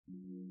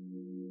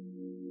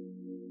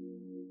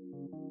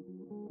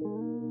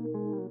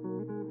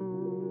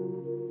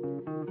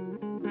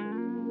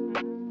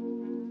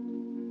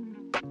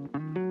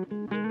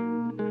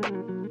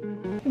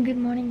Good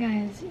morning,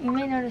 guys. You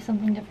may notice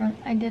something different.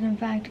 I did in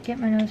fact get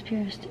my nose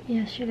pierced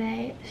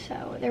yesterday,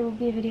 so there will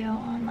be a video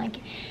on like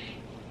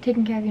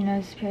taking care of your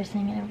nose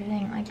piercing and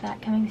everything like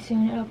that coming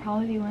soon. It'll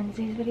probably be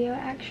Wednesday's video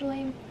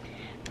actually,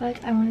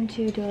 but I wanted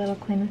to do a little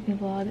clean with me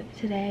vlog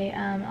today.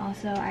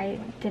 Also, I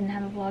didn't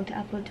have a vlog to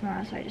upload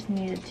tomorrow, so I just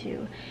needed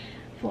to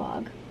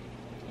vlog,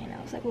 and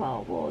I was like,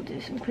 well, we'll do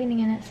some cleaning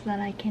in it so that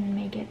I can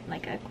make it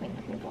like a clean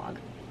with me vlog.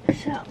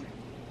 So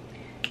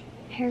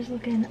hair's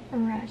looking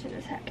ratchet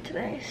as heck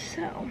today,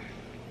 so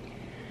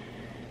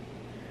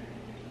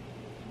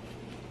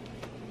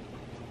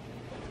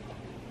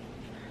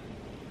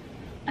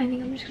I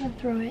think I'm just gonna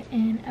throw it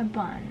in a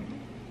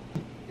bun.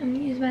 I'm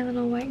gonna use my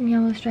little white and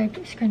yellow striped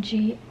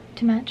scrunchie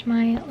to match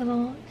my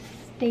little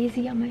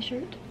daisy on my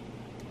shirt.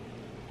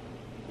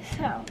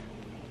 So, I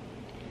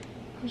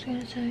was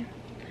gonna say,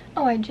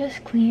 oh, I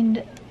just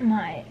cleaned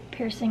my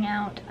piercing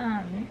out,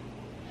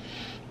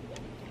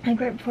 like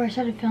right before I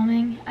started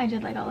filming. I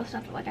did like all the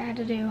stuff that like I had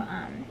to do,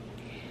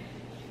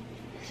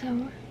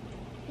 so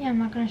yeah, I'm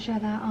not gonna share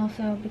that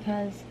also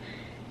because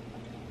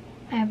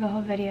I have a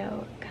whole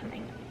video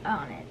coming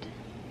on it.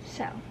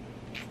 So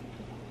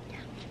yeah,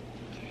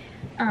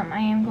 I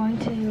am going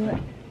to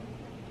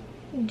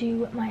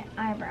do my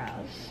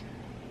eyebrows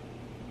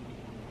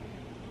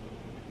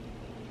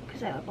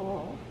because I look a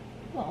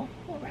little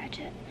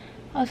ratchet.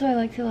 Also, I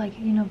like to like,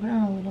 you know, put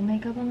on a little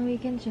makeup on the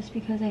weekends just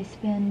because I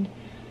spend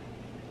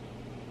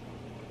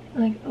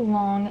like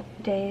long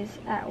days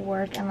at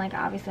work, and like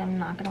obviously I'm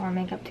not gonna wear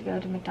makeup to go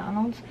to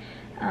McDonald's,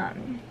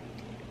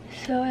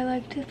 so I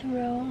like to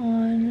throw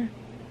on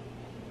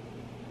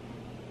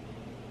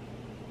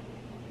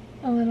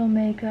a little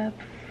makeup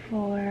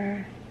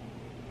for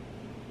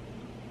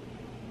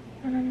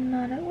when I'm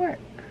not at work.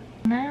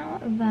 Now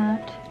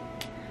that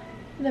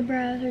the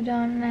brows are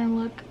done and I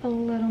look a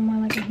little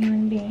more like a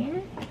human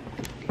being,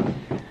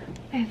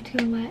 I have to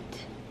go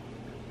let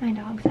my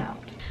dogs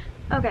out.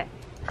 Okay,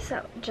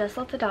 so just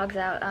let the dogs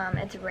out.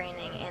 It's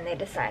raining and they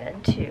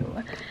decided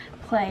to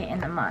play in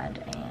the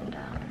mud, and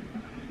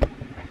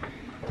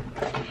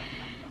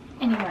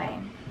anyway,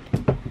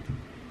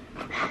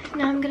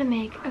 now I'm gonna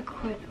make a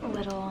quick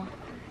little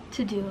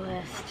to-do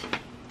list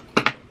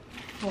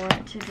for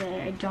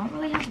today. I don't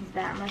really have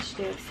that much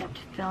to do except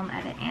film,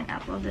 edit, and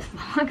upload this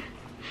vlog,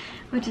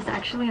 which is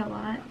actually a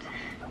lot.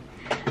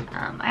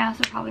 I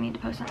also probably need to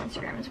post on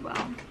Instagram as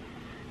well.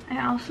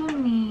 I also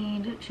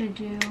need to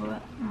do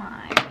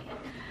my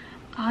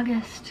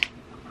August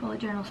bullet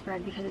journal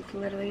spread because it's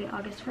literally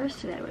August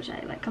 1st today, which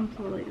I like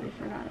completely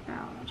forgot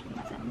about, which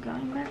means I'm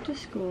going back to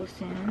school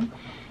soon.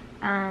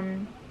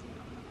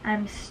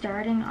 I'm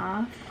starting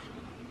off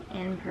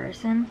in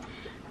person,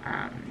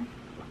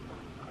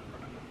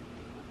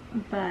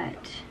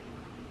 but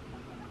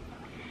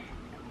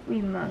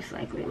we most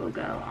likely will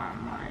go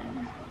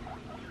online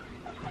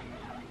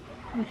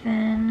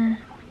within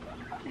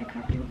a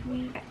couple of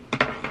weeks.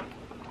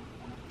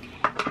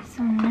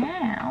 So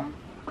now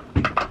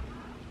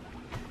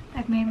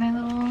I've made my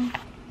little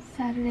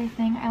Saturday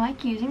thing. I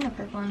like using the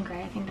purple and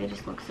gray. I think they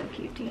just look so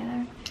cute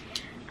together.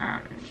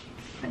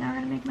 But now I'm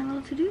gonna make my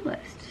little to-do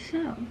list.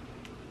 So,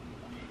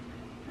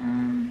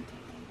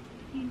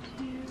 need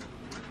to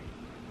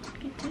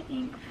get the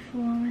ink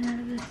flowing out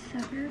of this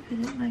sucker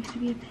because it likes to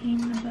be a pain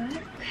in the butt.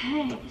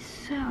 Okay,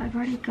 so I've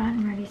already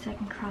gotten ready so I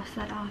can cross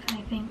that off, and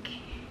I think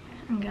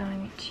I'm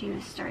going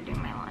to start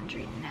doing my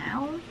laundry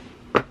now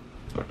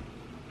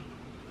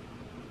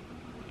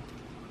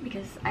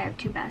because I have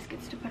 2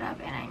 baskets to put up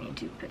and I need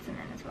to put some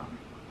in as well.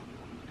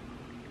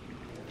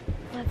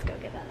 Let's go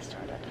get that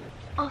started.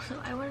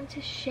 Also, I wanted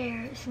to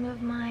share some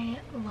of my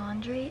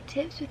laundry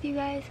tips with you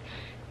guys.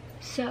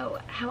 So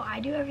how I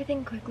do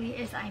everything quickly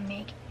is I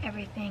make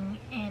everything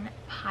in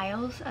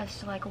piles as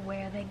to like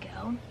where they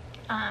go,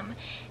 and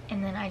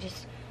then I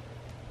just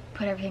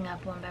put everything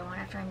up one by one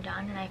after I'm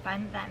done, and I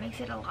find that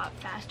makes it a lot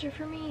faster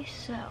for me.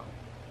 So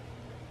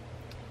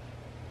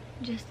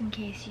just in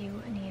case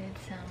you needed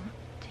some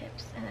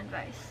tips and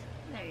advice,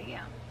 there you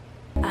go.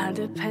 I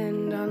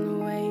depend on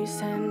the way you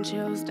send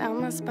chills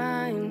down my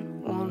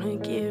spine. Wanna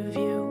give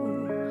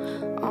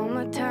you all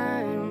my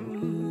time,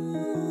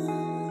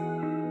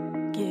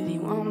 give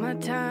you all my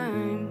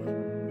time.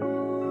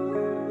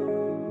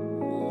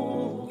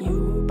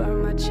 You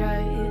burn my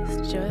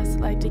chest just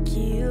like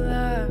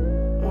tequila.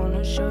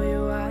 Wanna show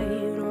you why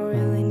you don't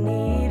really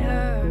need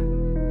her,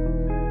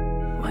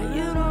 why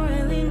you don't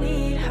really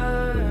need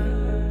her.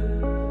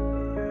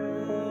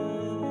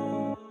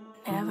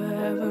 Never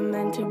ever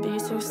meant to be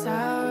so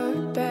sour,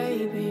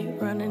 baby.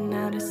 Running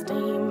out of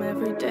steam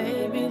every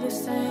day, be the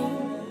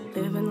same.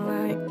 Living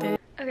like this.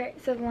 Okay,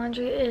 so the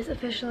laundry is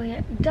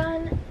officially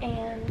done,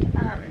 and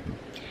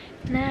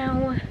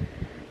now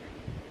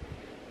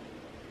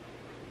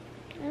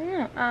I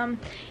don't know,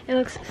 it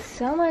looks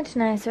so much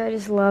nicer. I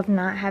just love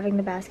not having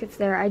the baskets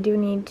there. I do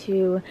need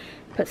to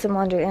put some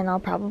laundry in. I'll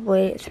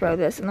probably throw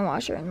this in the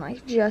washer in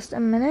like just a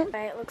minute.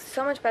 Okay, it looks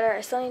so much better.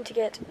 I still need to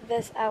get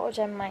this out, which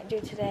I might do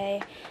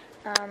today.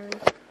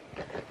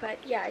 But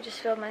yeah, I just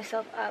filled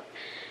myself up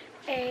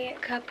a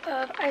cup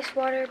of ice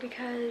water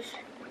because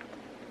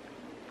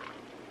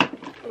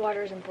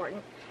Water is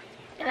important,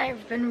 and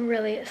I've been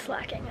really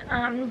slacking.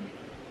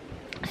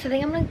 So I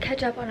think I'm gonna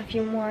catch up on a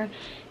few more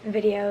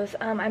videos.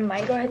 I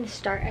might go ahead and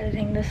start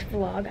editing this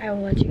vlog. I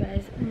will let you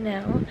guys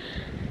know.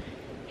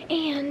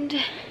 And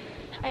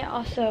I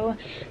also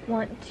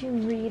want to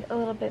read a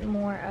little bit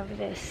more of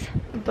this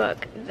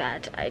book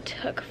that I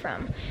took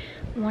from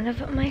one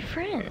of my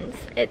friends.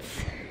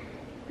 It's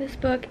this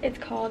book. It's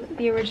called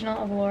The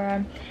Original of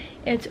Laura.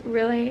 It's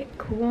really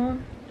cool.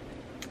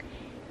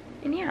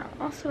 And yeah,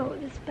 also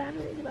this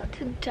battery is about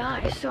to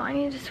die, so I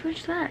need to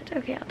switch that.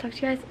 Okay, I'll talk to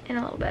you guys in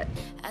a little bit.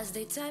 As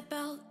they type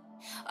out,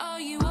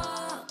 are you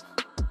up?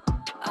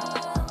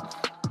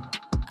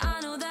 I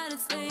know that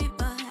it's late,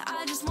 but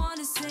I just want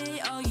to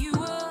say, are you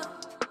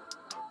up?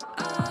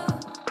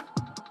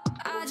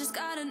 I just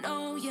gotta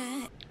know,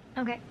 yeah.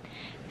 Okay,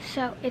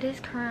 so it is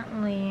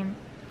currently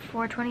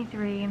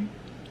 4:23,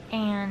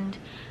 and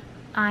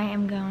I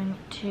am going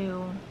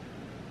to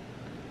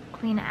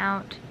clean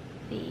out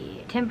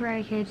the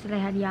temporary cage that I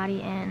had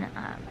Yachty in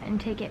and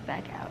take it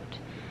back out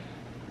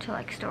to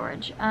like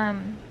storage so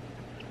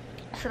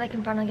that I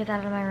can finally get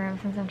that out of my room,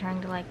 since I'm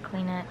trying to like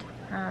clean it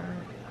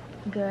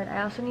good.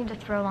 I also need to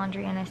throw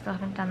laundry in. I still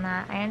haven't done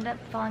that. I ended up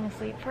falling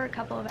asleep for a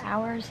couple of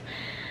hours.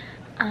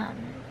 Yeah,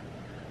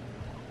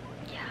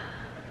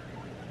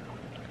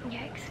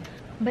 yikes.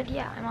 But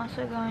yeah, I'm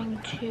also going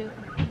to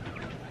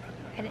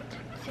edit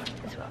soon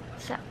as well,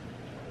 so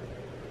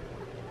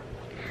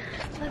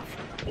let's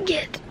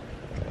get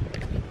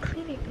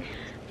cleaning.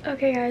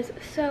 Okay guys,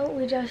 so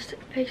we just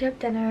picked up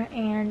dinner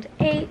and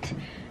ate.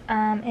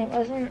 It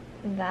wasn't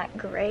that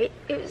great.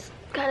 It was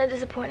kind of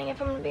disappointing,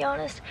 if I'm gonna be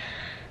honest,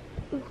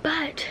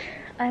 but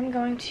I'm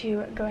going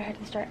to go ahead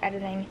and start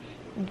editing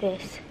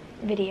this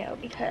video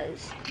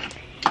because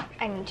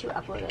I need to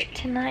upload it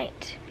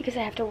tonight, because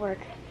I have to work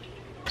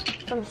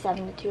from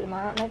 7 to 2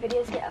 tomorrow. My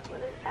videos get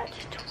uploaded at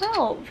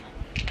 12.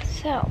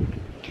 So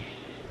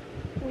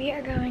we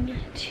are going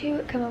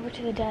to come over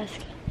to the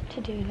desk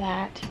to do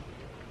that.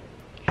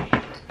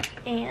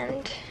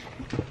 And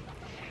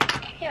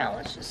yeah,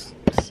 let's just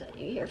set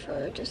you here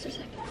for just a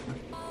second.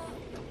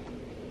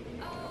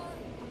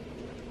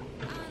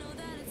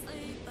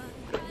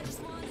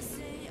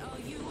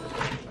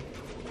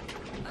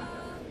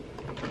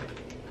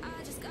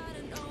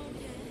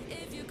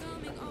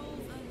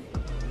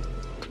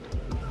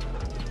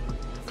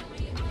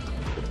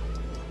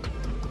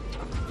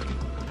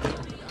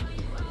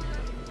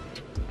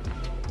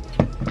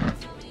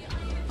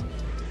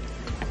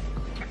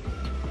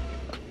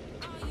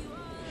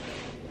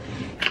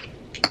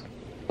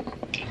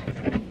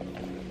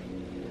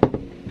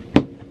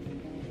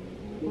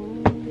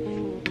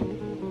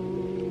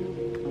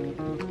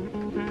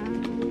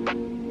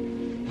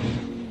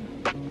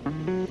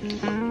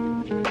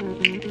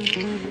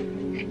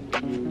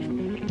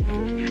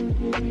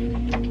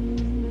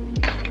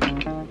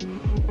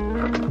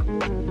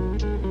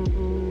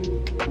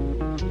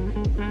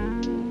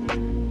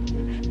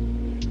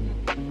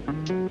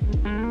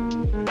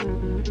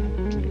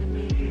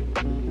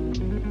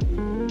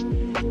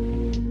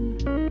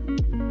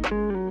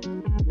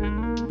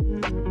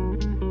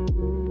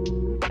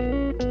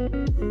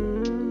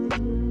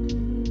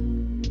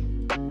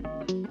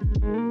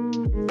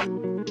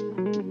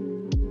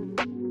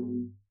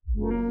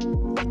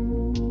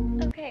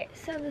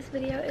 So this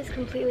video is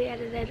completely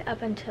edited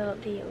up until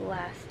the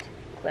last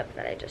clip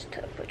that I just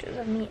took, which was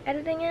of me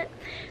editing it.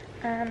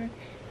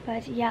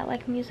 But yeah,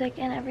 like music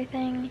and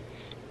everything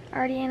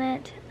already in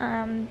it.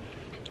 I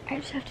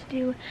just have to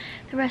do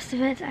the rest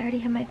of it. I already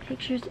have my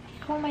pictures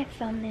for my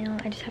thumbnail.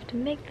 I just have to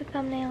make the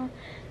thumbnail.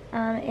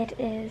 It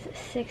is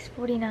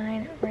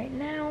 6:49 right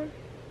now,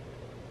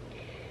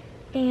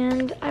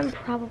 and I'm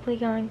probably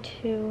going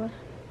to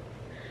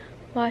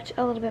watch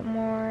a little bit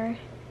more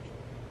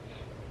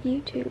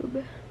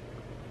YouTube.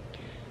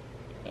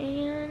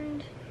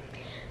 And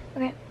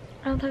okay,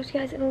 I'll talk to you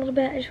guys in a little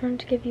bit. I just wanted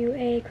to give you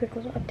a quick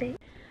little update.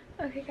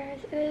 Okay guys,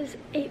 it is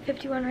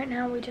 8:51 right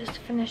now. We just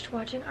finished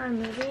watching our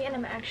movie, and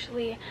I'm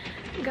actually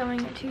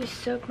going to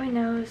soak my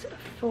nose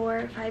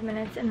for 5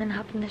 minutes and then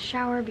hop in the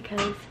shower,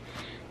 because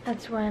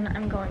that's when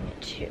I'm going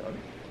to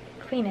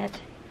clean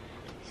it.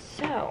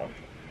 So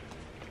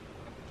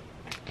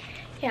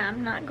yeah,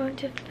 I'm not going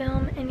to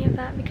film any of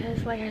that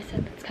because, like I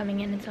said, it's coming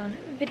in its own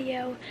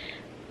video.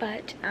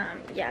 But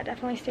yeah,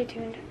 definitely stay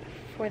tuned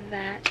for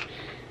that.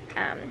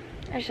 I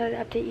just wanted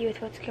to update you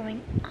with what's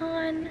going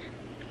on.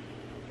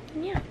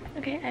 And yeah,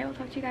 okay, I will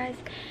talk to you guys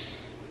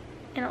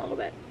in a little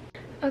bit.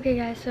 Okay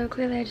guys, so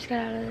clearly I just got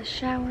out of the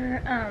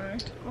shower.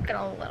 Looking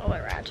a little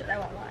bit ratchet, I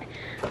won't lie.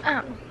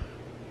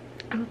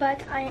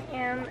 But I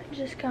am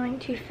just going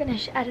to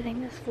finish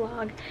editing this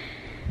vlog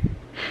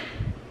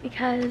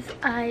because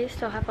I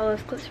still have all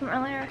those clips from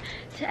earlier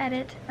to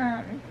edit.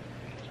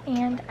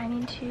 And I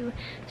need to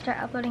start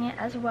uploading it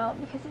as well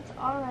because it's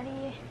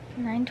already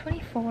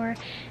 9:24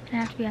 and I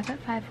have to be up at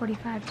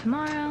 5:45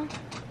 tomorrow.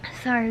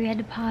 Sorry, we had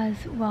to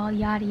pause while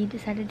Yachty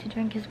decided to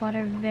drink his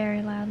water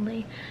very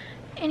loudly.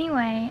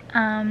 Anyway,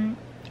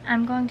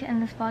 I'm going to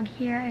end this vlog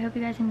here. I hope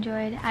you guys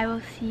enjoyed. I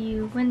will see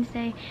you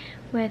Wednesday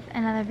with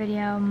another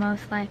video,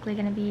 most likely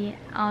going to be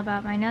all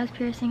about my nose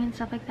piercing and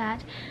stuff like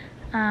that.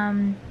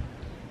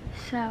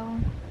 So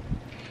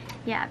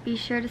yeah, be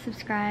sure to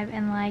subscribe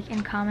and like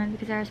and comment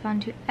because I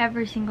respond to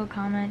every single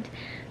comment.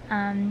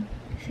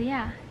 So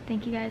yeah,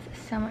 thank you guys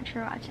so much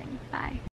for watching. Bye.